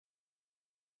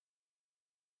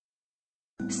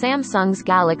Samsung's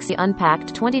Galaxy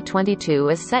Unpacked 2022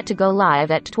 is set to go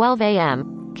live at 12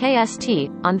 a.m. KST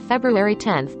on February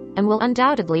 10th, and will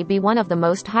undoubtedly be one of the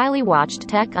most highly watched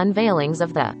tech unveilings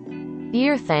of the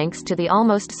year thanks to the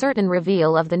almost certain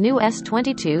reveal of the new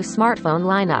S22 smartphone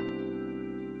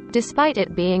lineup. Despite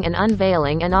it being an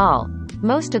unveiling and all,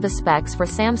 most of the specs for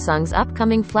Samsung's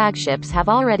upcoming flagships have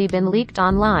already been leaked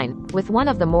online, with one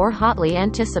of the more hotly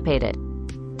anticipated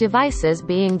devices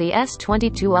being the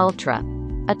S22 Ultra,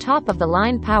 a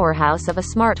top-of-the-line powerhouse of a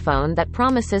smartphone that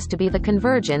promises to be the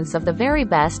convergence of the very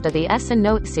best of the S and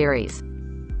Note series,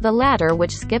 the latter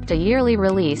which skipped a yearly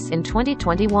release in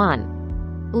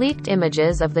 2021. Leaked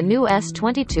images of the new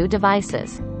S22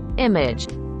 devices. Image.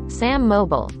 Sam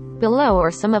Mobile. Below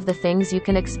are some of the things you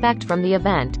can expect from the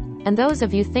event, and those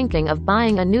of you thinking of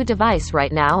buying a new device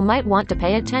right now might want to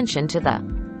pay attention to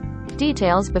the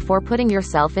details before putting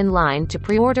yourself in line to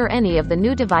pre-order any of the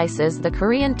new devices the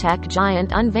Korean tech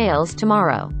giant unveils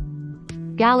tomorrow.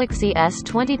 Galaxy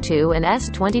S22 and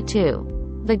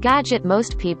S22. The gadget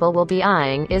most people will be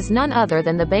eyeing is none other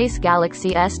than the base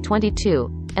Galaxy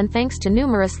S22, and thanks to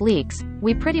numerous leaks,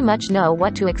 we pretty much know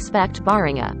what to expect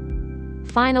barring a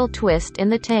final twist in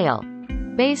the tale.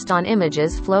 Based on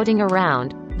images floating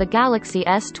around, the Galaxy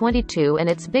S22 and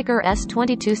its bigger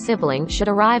S22 sibling should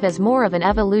arrive as more of an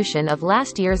evolution of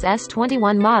last year's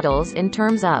S21 models in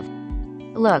terms of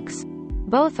looks.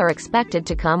 Both are expected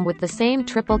to come with the same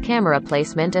triple camera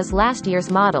placement as last year's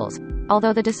models,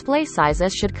 although the display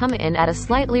sizes should come in at a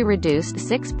slightly reduced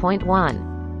 6.1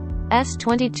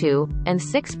 S22 and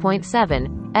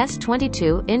 6.7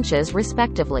 S22 inches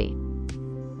respectively.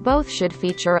 Both should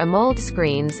feature AMOLED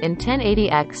screens in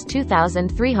 1080x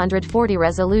 2340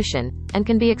 resolution, and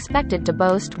can be expected to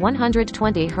boast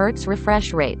 120 Hz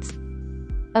refresh rates.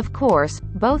 Of course,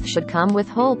 both should come with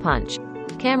hole punch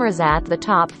cameras at the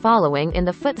top following in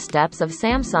the footsteps of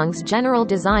Samsung's general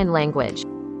design language.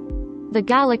 The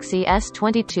Galaxy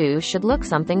S22 should look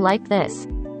something like this.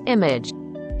 Image.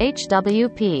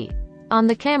 HWP. On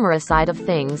the camera side of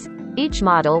things, each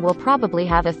model will probably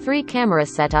have a 3-camera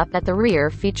setup at the rear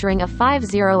featuring a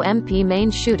 50MP main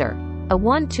shooter, a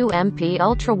 12MP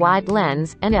ultra-wide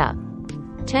lens, and a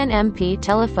 10MP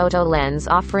telephoto lens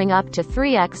offering up to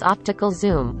 3x optical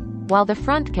zoom, while the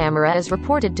front camera is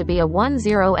reported to be a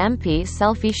 10MP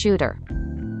selfie shooter.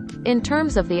 In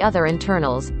terms of the other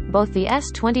internals, both the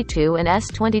S22 and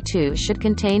S22 should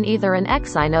contain either an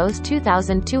Exynos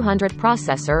 2200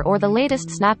 processor or the latest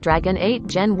Snapdragon 8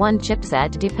 Gen 1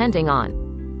 chipset depending on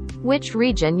which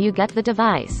region you get the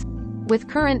device. With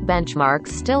current benchmarks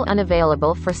still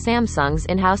unavailable for Samsung's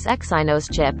in-house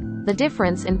Exynos chip, the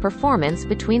difference in performance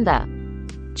between the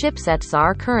chipsets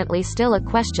are currently still a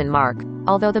question mark,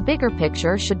 although the bigger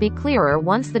picture should be clearer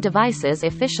once the devices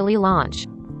officially launch.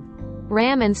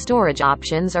 RAM and storage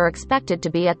options are expected to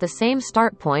be at the same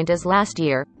start point as last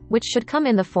year, which should come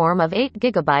in the form of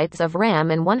 8GB of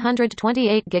RAM and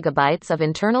 128GB of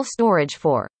internal storage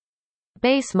for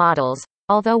base models,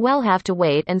 although we'll have to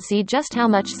wait and see just how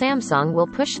much Samsung will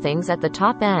push things at the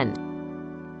top end.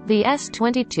 The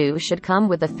S22 should come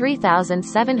with a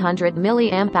 3700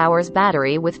 mAh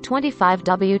battery with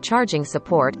 25W charging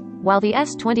support, while the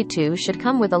S22 should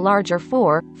come with a larger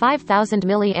 5000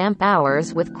 mAh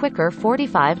with quicker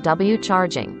 45W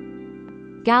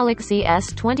charging. Galaxy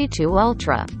S22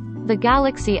 Ultra. The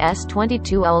Galaxy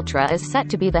S22 Ultra is set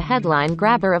to be the headline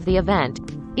grabber of the event,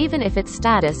 even if its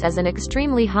status as an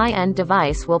extremely high-end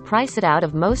device will price it out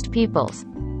of most people's.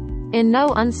 In no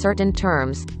uncertain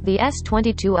terms, the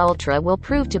S22 Ultra will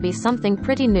prove to be something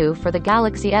pretty new for the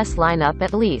Galaxy S lineup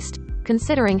at least,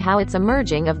 considering how it's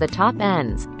emerging of the top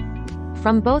ends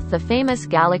from both the famous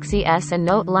Galaxy S and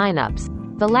Note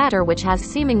lineups, the latter which has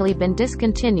seemingly been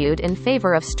discontinued in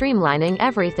favor of streamlining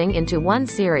everything into one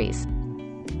series.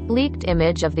 Leaked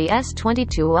image of the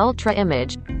S22 Ultra.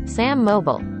 Image. Sam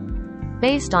Mobile.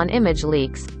 Based on image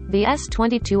leaks, the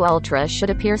S22 Ultra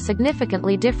should appear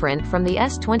significantly different from the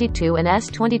S22 and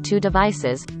S22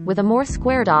 devices, with a more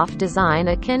squared-off design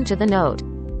akin to the Note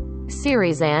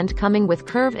series and coming with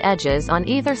curved edges on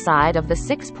either side of the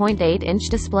 6.8-inch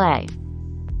display.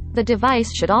 The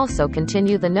device should also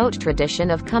continue the Note tradition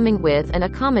of coming with and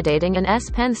accommodating an S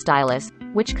Pen stylus,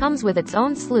 which comes with its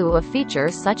own slew of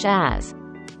features such as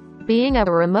being a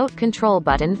remote control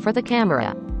button for the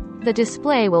camera. The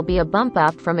display will be a bump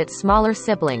up from its smaller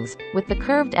siblings, with the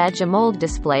curved edge AMOLED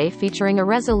display featuring a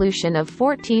resolution of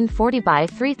 1440 by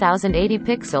 3080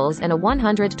 pixels and a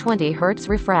 120 Hz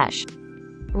refresh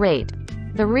rate.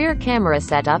 The rear camera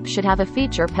setup should have a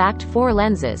feature-packed 4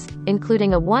 lenses,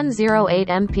 including a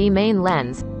 108MP main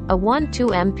lens, a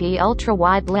 12MP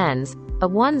ultra-wide lens, a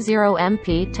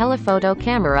 10MP telephoto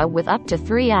camera with up to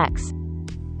 3x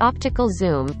optical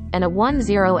zoom, and a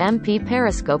 10MP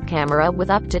periscope camera with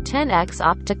up to 10x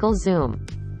optical zoom.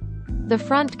 The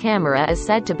front camera is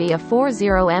said to be a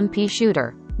 40MP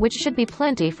shooter, which should be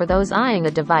plenty for those eyeing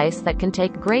a device that can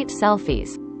take great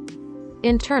selfies.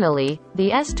 Internally, the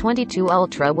S22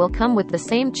 Ultra will come with the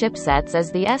same chipsets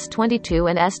as the S22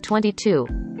 and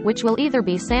S22, which will either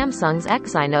be Samsung's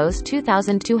Exynos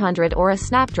 2200 or a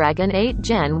Snapdragon 8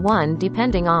 Gen 1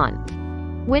 depending on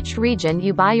which region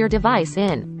you buy your device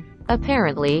in.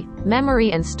 Apparently,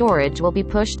 memory and storage will be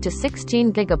pushed to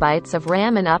 16 GB of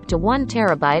RAM and up to 1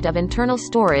 TB of internal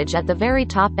storage at the very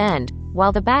top end,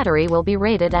 while the battery will be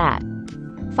rated at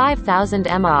 5000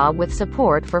 mAh with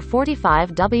support for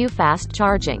 45W fast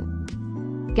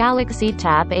charging. Galaxy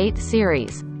Tab 8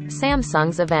 series.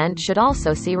 Samsung's event should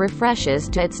also see refreshes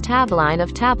to its Tab line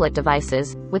of tablet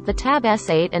devices, with the Tab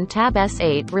S8 and Tab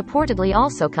S8 reportedly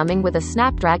also coming with a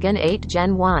Snapdragon 8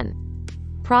 Gen 1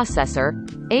 processor,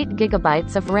 8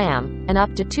 GB of RAM, and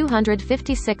up to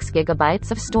 256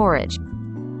 GB of storage.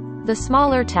 The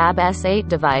smaller Tab S8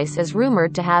 device is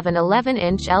rumored to have an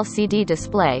 11-inch LCD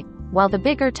display, while the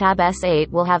bigger Tab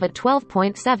S8 will have a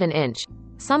 12.7-inch,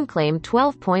 some claim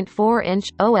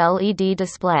 12.4-inch, OLED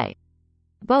display.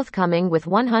 Both coming with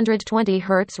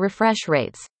 120Hz refresh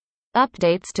rates.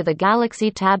 Updates to the Galaxy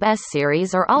Tab S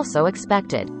series are also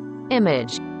expected.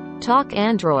 Image. Talk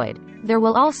Android. There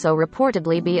will also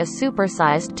reportedly be a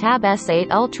supersized Tab S8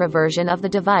 Ultra version of the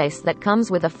device that comes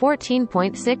with a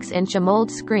 14.6-inch AMOLED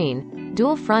screen,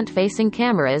 dual front-facing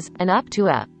cameras, and up to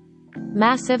a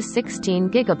massive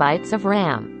 16 GB of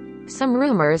RAM. Some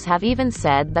rumors have even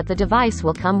said that the device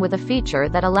will come with a feature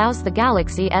that allows the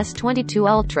Galaxy S22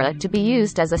 Ultra to be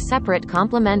used as a separate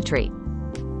complementary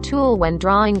tool when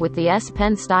drawing with the S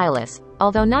Pen stylus,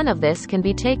 although none of this can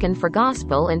be taken for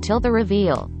gospel until the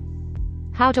reveal.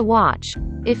 How to watch.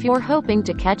 If you're hoping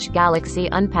to catch Galaxy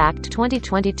Unpacked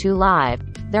 2022 live,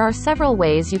 there are several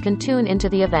ways you can tune into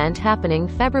the event happening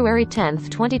February 10,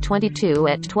 2022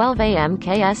 at 12 a.m.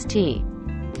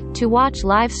 KST. To watch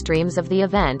live streams of the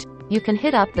event, you can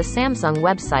hit up the Samsung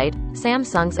website,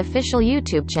 Samsung's official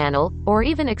YouTube channel, or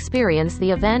even experience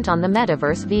the event on the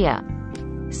metaverse via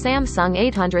Samsung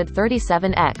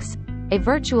 837X, a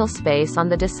virtual space on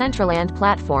the Decentraland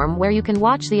platform where you can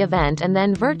watch the event and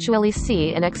then virtually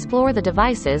see and explore the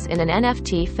devices in an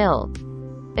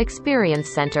NFT-filled experience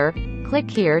center.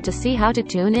 Click here to see how to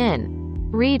tune in.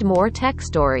 Read more tech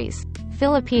stories.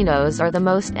 Filipinos are the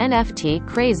most NFT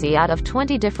crazy out of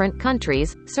 20 different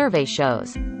countries, survey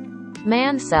shows.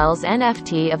 Man sells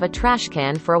NFT of a trash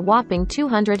can for a whopping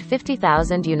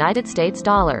 $250,000 United States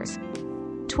dollars.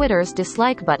 Twitter's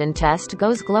dislike button test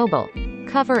goes global.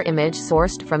 Cover image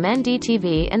sourced from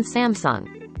NDTV and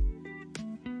Samsung.